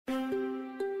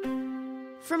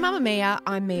From Mamma Mia,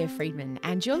 I'm Mia Friedman,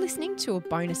 and you're listening to a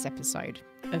bonus episode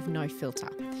of No Filter.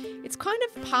 It's kind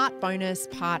of part bonus,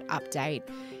 part update,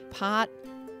 part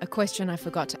a question I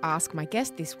forgot to ask my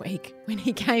guest this week when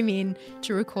he came in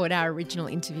to record our original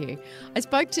interview. I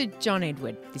spoke to John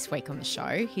Edward this week on the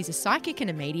show. He's a psychic and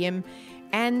a medium,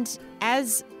 and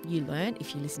as you learned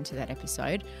if you listened to that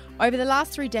episode, over the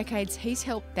last 3 decades, he's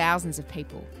helped thousands of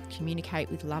people communicate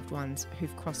with loved ones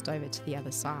who've crossed over to the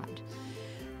other side.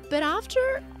 But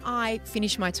after I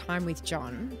finished my time with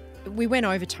John, we went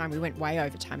overtime. We went way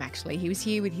overtime, actually. He was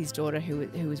here with his daughter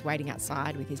who was waiting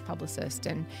outside with his publicist,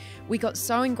 and we got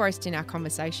so engrossed in our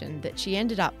conversation that she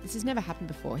ended up, this has never happened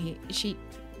before, she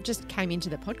just came into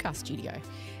the podcast studio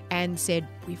and said,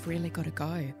 "We've really got to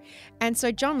go." And so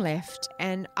John left,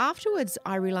 and afterwards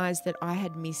I realised that I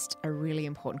had missed a really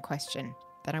important question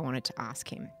that I wanted to ask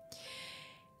him.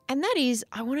 And that is,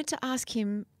 I wanted to ask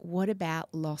him, what about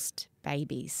lost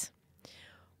babies?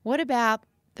 What about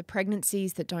the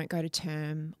pregnancies that don't go to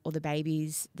term or the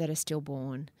babies that are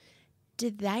stillborn?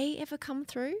 Did they ever come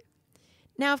through?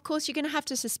 Now, of course, you're going to have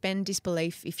to suspend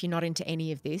disbelief if you're not into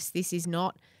any of this. This is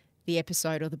not the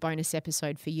episode or the bonus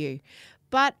episode for you.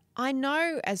 But I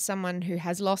know, as someone who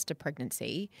has lost a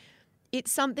pregnancy,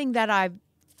 it's something that I've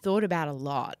thought about a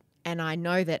lot. And I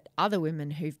know that other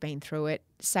women who've been through it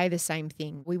say the same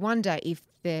thing. We wonder if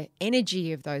the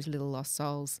energy of those little lost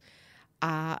souls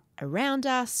are around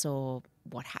us or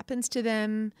what happens to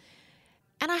them.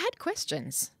 And I had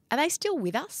questions. Are they still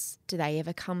with us? Do they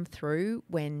ever come through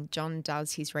when John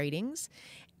does his readings?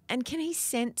 And can he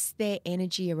sense their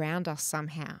energy around us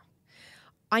somehow?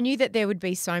 I knew that there would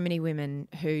be so many women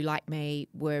who, like me,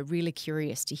 were really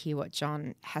curious to hear what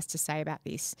John has to say about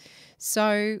this.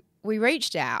 So we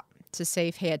reached out to see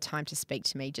if he had time to speak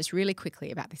to me just really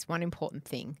quickly about this one important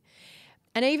thing.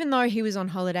 And even though he was on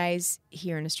holidays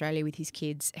here in Australia with his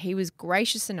kids, he was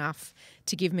gracious enough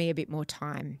to give me a bit more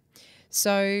time.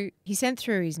 So he sent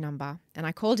through his number and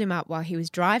I called him up while he was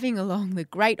driving along the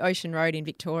Great Ocean Road in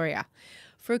Victoria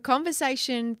for a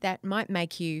conversation that might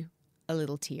make you a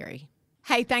little teary.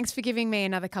 Hey, thanks for giving me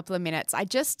another couple of minutes. I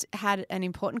just had an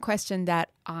important question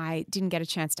that I didn't get a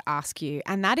chance to ask you,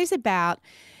 and that is about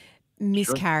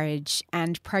miscarriage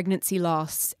and pregnancy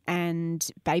loss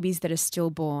and babies that are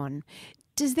stillborn.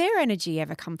 Does their energy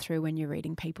ever come through when you're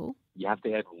reading people? You have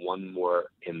to add one more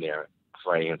in there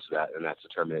before I answer that, and that's a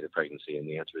terminated pregnancy, and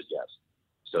the answer is yes.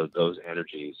 So those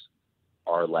energies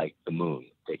are like the moon.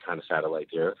 They kind of satellite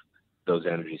the earth. Those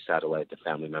energies satellite the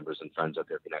family members and friends that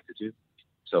they're connected to.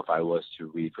 So if I was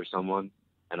to read for someone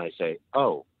and I say,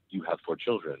 "Oh, you have 4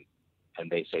 children,"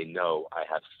 and they say, "No, I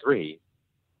have 3,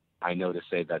 I know to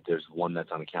say that there's one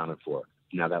that's unaccounted for.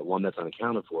 Now, that one that's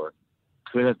unaccounted for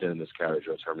could have been a miscarriage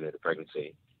or a terminated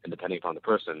pregnancy. And depending upon the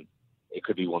person, it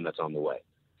could be one that's on the way.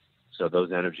 So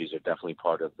those energies are definitely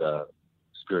part of the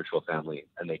spiritual family,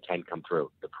 and they can come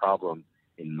through. The problem,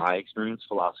 in my experience,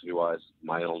 philosophy-wise,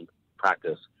 my own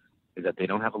practice, is that they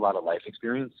don't have a lot of life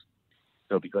experience.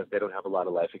 So because they don't have a lot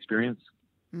of life experience,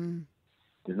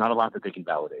 there's not a lot that they can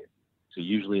validate. So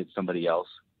usually it's somebody else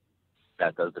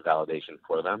that does the validation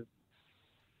for them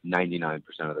 99%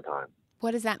 of the time.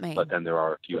 What does that mean? But then there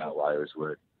are a few outliers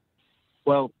where,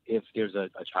 well, if there's a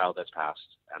child that's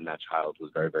passed and that child was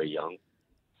very, very young,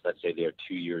 let's say they're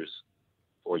 2 years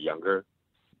or younger,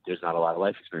 there's not a lot of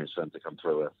life experience for them to come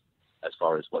through with as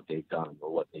far as what they've done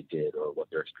or what they did or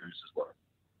what their experiences were.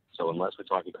 So unless we're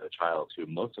talking about a child who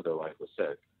most of their life was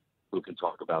sick, who can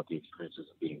talk about the experiences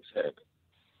of being sick,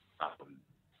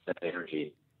 that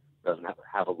energy doesn't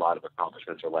have a lot of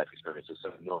accomplishments or life experiences.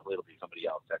 So normally it'll be somebody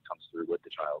else that comes through with the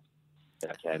child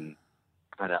that can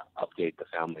kind of update the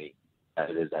family that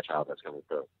it is that child that's coming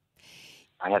through.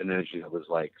 I had an energy that was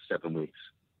like 7 weeks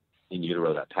in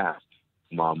utero that passed.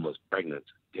 Mom was pregnant,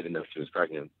 didn't know she was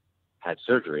pregnant, had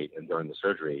surgery, and during the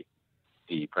surgery,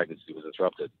 the pregnancy was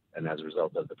interrupted. And as a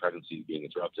result of the pregnancy being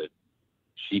interrupted,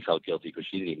 she felt guilty because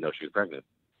she didn't even know she was pregnant.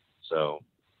 So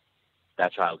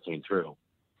that child came through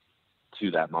to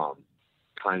that mom,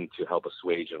 trying to help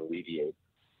assuage and alleviate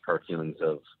her feelings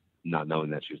of not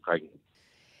knowing that she was pregnant.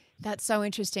 That's so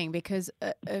interesting because,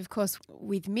 of course,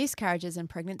 with miscarriages and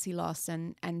pregnancy loss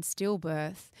and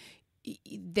stillbirth,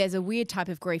 there's a weird type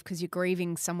of grief because you're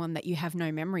grieving someone that you have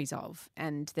no memories of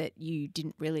and that you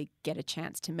didn't really get a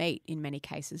chance to meet in many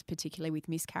cases, particularly with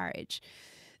miscarriage.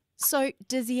 So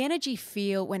does the energy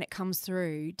feel when it comes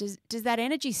through, does that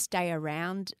energy stay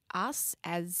around us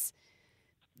as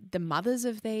the mothers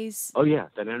of these? Oh, yeah,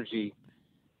 that energy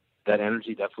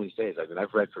definitely stays. I mean,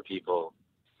 I've read for people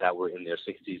that were in their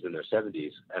 60s and their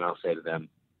 70s, and I'll say to them,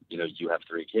 you know, you have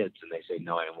 3 kids, and they say,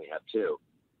 no, I only have 2.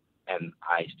 and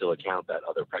I still account that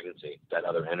other pregnancy, that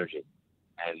other energy,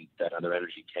 and that other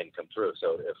energy can come through.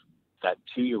 So if that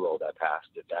 2-year-old that passed,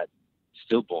 if that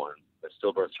stillborn, that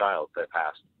stillbirth child that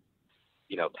passed,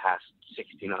 past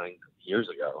 69 years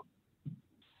ago,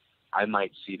 I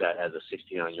might see that as a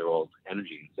 69-year-old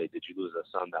energy and say, did you lose a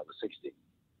son that was 60?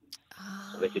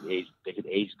 So they could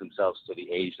age themselves to the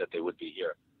age that they would be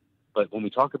here. But when we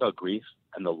talk about grief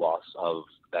and the loss of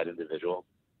that individual,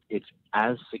 it's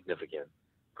as significant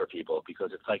for people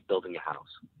because it's like building a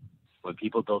house. When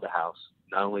people build a house,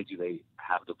 not only do they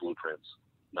have the blueprints,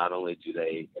 not only do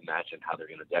they imagine how they're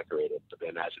going to decorate it, but they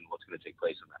imagine what's going to take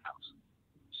place in that house.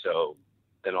 So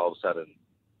then all of a sudden,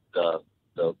 the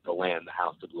land, the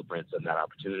house, the blueprints, and that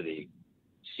opportunity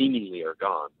seemingly are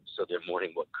gone. So they're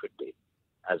mourning what could be,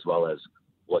 as well as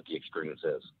what the experience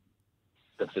is,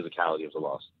 the physicality of the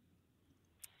loss.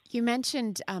 You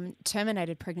mentioned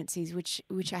terminated pregnancies,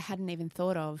 which I hadn't even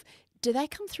thought of. Do they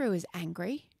come through as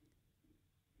angry?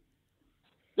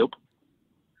 Nope.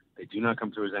 They do not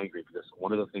come through as angry because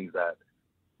one of the things that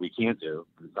we can't do,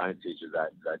 and science teaches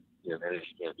that energy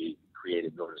can't be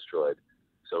created nor destroyed.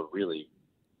 So really,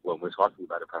 when we're talking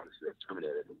about a pregnancy that's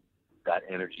terminated, that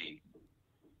energy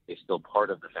is still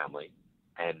part of the family.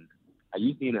 And I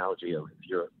use the analogy of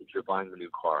if you're buying a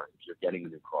new car, if you're getting a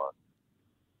new car,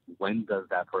 when does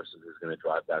that person who's going to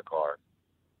drive that car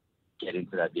get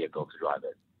into that vehicle to drive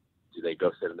it? Do they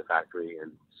go sit in the factory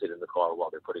and sit in the car while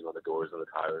they're putting on the doors and the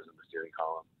tires and the steering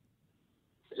column?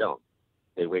 They don't.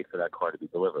 They wait for that car to be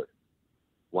delivered.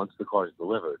 Once the car is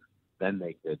delivered, then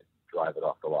they could drive it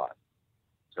off the lot.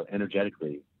 So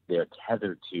energetically, they're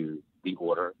tethered to the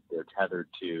order. They're tethered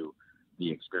to the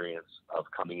experience of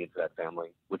coming into that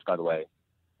family, which, by the way,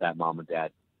 that mom and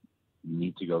dad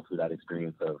need to go through that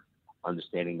experience of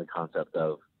understanding the concept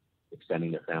of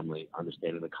extending their family,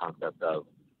 understanding the concept of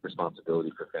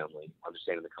responsibility for family,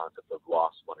 understanding the concept of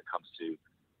loss when it comes to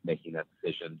making that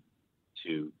decision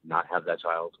to not have that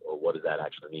child, or what does that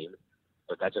actually mean.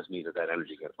 But that just means that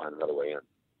energy is going to find another way in.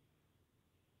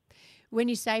 When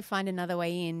you say find another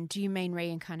way in, do you mean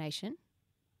reincarnation?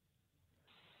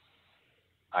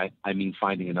 I mean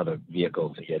finding another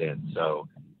vehicle to get in. So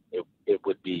it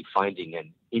would be finding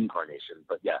an incarnation,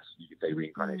 but yes, you could say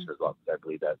reincarnation as well, because I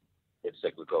believe that it's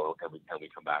cyclical and we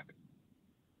come back.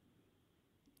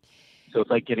 So it's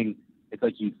like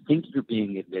you think you're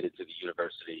being admitted to the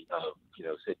University of,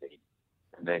 Sydney,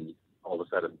 and then all of a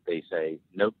sudden they say,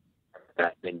 nope,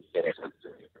 then you get accepted to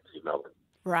the University of Melbourne.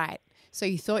 Right. So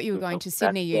you thought you were going to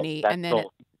Sydney Uni, and then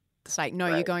it's like, no,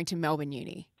 you're going to Melbourne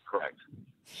Uni. Correct.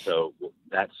 So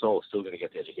that soul is still going to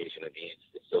get the education it needs.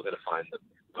 It's still going to find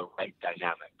the right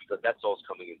dynamic, because that soul is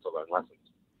coming in to learn lessons.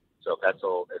 So if that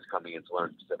soul is coming in to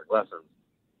learn specific lessons,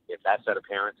 if that set of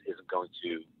parents isn't going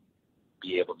to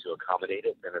be able to accommodate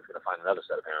it, then it's going to find another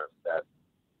set of parents that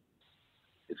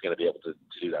it's going to be able to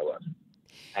do that with.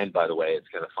 And by the way, it's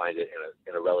going to find it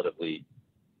in a relatively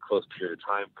close period of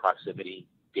time, proximity,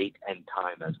 date, and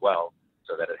time as well,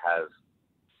 so that it has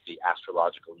the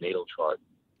astrological natal chart,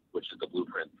 which is the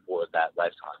blueprint for that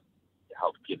lifetime, to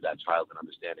help give that child an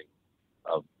understanding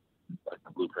of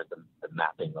the blueprint and the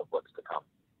mapping of what's to come.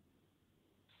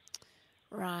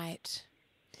 Right.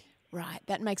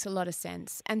 That makes a lot of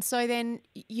sense. And so then,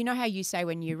 you know how you say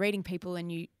when you're reading people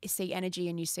and you see energy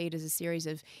and you see it as a series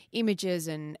of images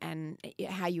and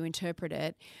how you interpret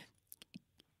it,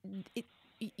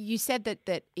 you said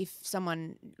that if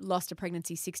someone lost a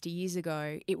pregnancy 60 years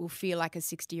ago, it will feel like a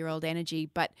 60-year-old energy,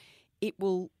 but it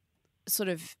will sort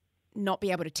of not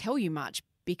be able to tell you much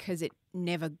because it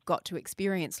never got to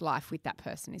experience life with that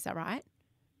person. Is that right?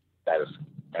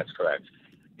 That's correct.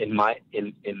 In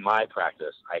my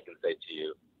practice, I can say to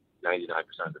you, 99%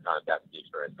 of the time, that's the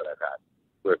experience that I've had,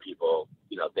 where people,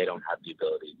 they don't have the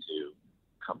ability to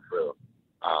come through.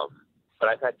 But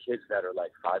I've had kids that are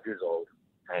like 5 years old,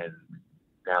 and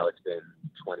now it's been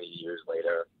 20 years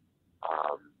later,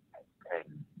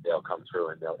 and they'll come through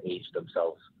and they'll age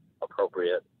themselves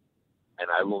appropriate, and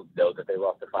I won't know that they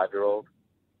lost a 5-year-old.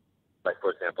 Like,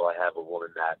 for example, I have a woman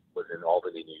that was in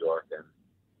Albany, New York, and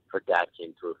her dad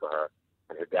came through for her.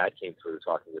 And her dad came through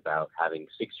talking about having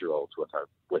 6-year-olds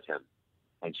with him.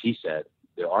 And she said,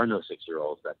 there are no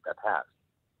 6-year-olds that passed.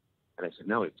 And I said,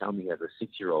 no, he's telling me he has a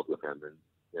 6-year-old with him.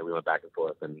 And we went back and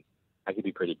forth, and I could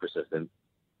be pretty persistent.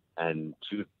 And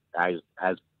she was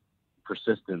as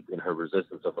persistent in her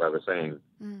resistance of what I was saying.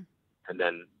 Mm. And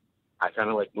then I kind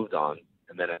of moved on.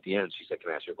 And then at the end, she said,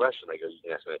 can I ask you a question? I go, you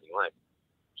can ask me anything you like.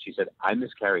 She said, I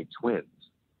miscarried twins.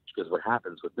 She goes, what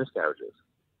happens with miscarriages?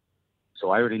 So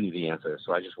I already knew the answer,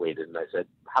 so I just waited, and I said,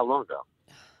 how long ago?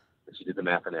 And she did the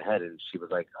math in her head, and she was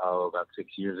like, oh, about 6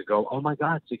 years ago. Oh, my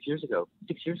God, 6 years ago.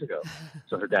 6 years ago.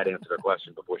 So her dad answered her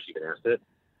question before she even asked it,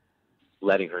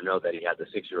 letting her know that he had the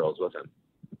 6-year-olds with him.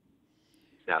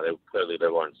 Now, they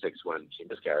weren't 6 when she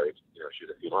miscarried. She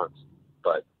was a few months.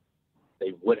 But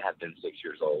they would have been 6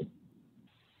 years old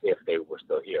if they were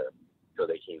still here. So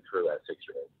they came through as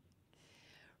 6-year-olds.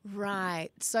 Right.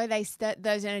 So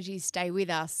those energies stay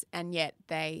with us, and yet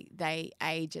they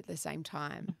age at the same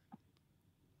time.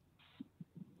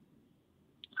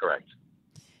 Correct.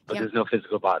 But there's no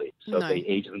physical body. So No. they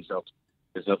age themselves.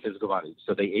 There's no physical body.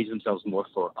 So they age themselves more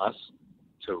for us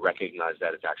to recognize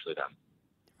that it's actually them.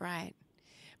 Right.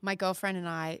 My girlfriend and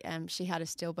I, she had a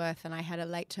stillbirth and I had a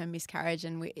late-term miscarriage,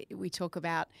 and we talk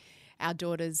about our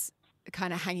daughters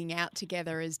kind of hanging out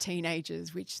together as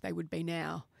teenagers, which they would be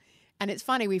now. And it's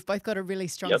funny, we've both got a really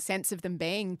strong sense of them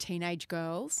being teenage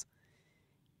girls,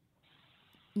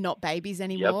 not babies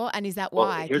anymore. Yep. And is that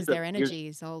why? Because their here's- energy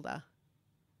is older.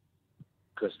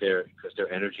 Because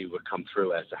their energy would come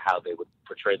through as to how they would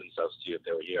portray themselves to you if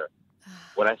they were here.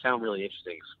 What I found really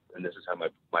interesting, and this is how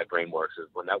my brain works, is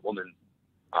when that woman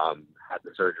had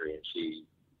the surgery and she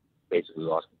basically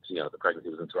lost, the pregnancy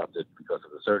was interrupted because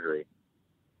of the surgery.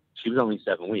 She was only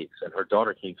 7 weeks, and her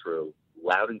daughter came through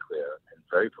loud and clear and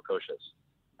very precocious.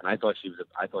 And I thought she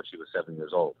was 7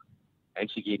 years old, and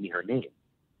she gave me her name.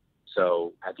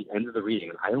 So at the end of the reading,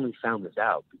 and I only found this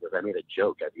out because I made a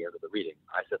joke at the end of the reading.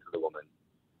 I said to the woman,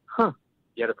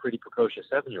 you had a pretty precocious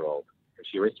 7-year-old. And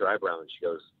she raised her eyebrow and she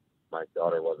goes, my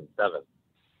daughter wasn't 7.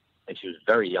 And she was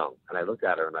very young. And I looked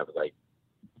at her and I was like,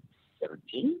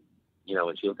 17?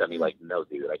 And she looked at me like, no,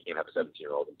 dude, I can't have a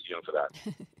 17-year-old. I'm too young for that.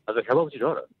 I was like, how old was your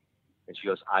daughter? And she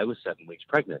goes, I was 7 weeks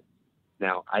pregnant.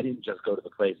 Now, I didn't just go to the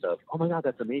place of, oh my God,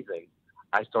 that's amazing.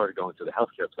 I started going to the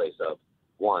healthcare place of,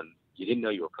 1, you didn't know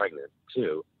you were pregnant.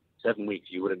 2, 7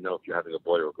 weeks, you wouldn't know if you're having a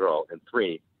boy or a girl. And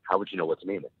 3, how would you know what to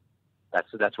name it?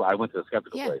 That's why I went to the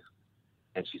skeptical place.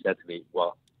 And she said to me,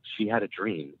 well, she had a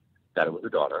dream that it was her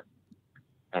daughter,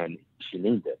 and she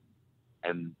named it.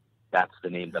 And that's the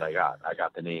name that I got. I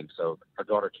got the name. So her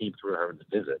daughter came through her to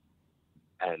visit,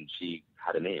 and she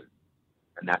had a name.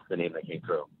 And that's the name that came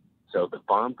through. So the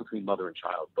bond between mother and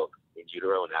child, both in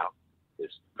utero and out,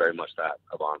 is very much that,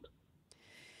 a bond.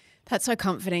 That's so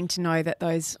comforting to know that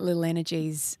those little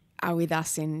energies are with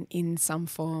us in some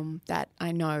form. That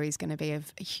I know is going to be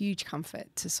of a huge comfort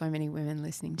to so many women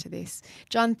listening to this.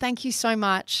 John, thank you so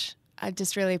much. I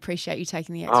just really appreciate you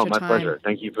taking the extra time. Oh, my pleasure.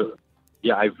 Thank you for,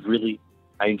 I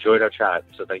enjoyed our chat.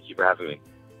 So thank you for having me.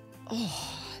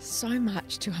 Oh, so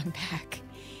much to unpack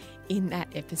in that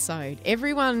episode.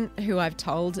 Everyone who I've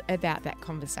told about that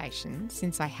conversation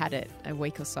since I had it a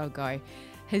week or so ago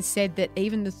has said that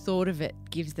even the thought of it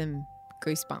gives them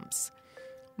goosebumps.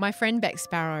 My friend Beck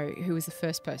Sparrow, who was the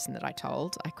first person that I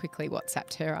told, I quickly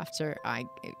WhatsApped her after I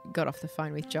got off the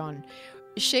phone with John.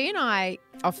 She and I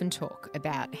often talk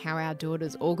about how our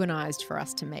daughters organised for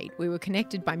us to meet. We were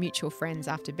connected by mutual friends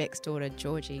after Beck's daughter,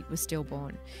 Georgie, was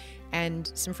stillborn. And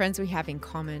some friends we have in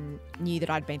common knew that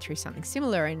I'd been through something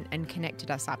similar and connected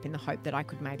us up in the hope that I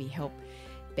could maybe help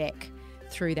Beck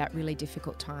through that really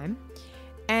difficult time.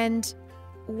 And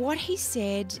what he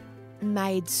said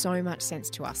made so much sense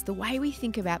to us, the way we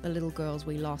think about the little girls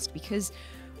we lost, because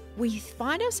we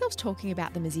find ourselves talking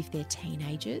about them as if they're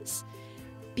teenagers,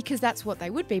 because that's what they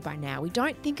would be by now. We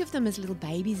don't think of them as little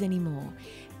babies anymore.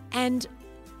 And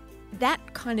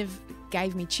that kind of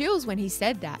gave me chills when he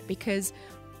said that, because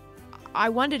I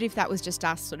wondered if that was just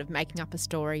us sort of making up a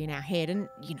story in our head. And,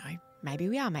 maybe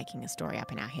we are making a story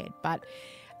up in our head, but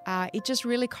it just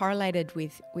really correlated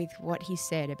with what he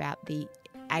said about the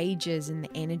ages and the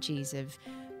energies of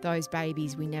those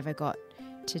babies we never got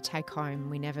to take home,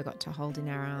 we never got to hold in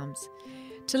our arms.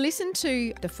 To listen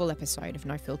to the full episode of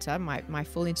No Filter, my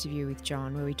full interview with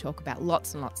John, where we talk about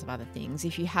lots and lots of other things,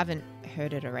 if you haven't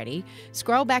heard it already,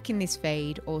 scroll back in this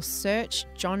feed or search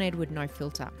John Edward No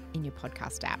Filter in your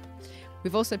podcast app.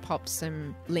 We've also popped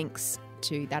some links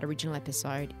to that original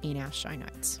episode in our show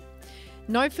notes.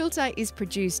 No Filter is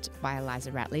produced by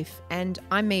Eliza Ratliff, and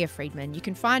I'm Mia Friedman. You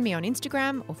can find me on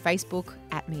Instagram or Facebook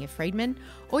at Mia Friedman,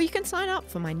 or you can sign up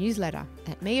for my newsletter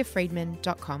at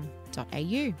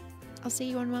miafriedman.com.au. I'll see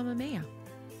you on Mamma Mia.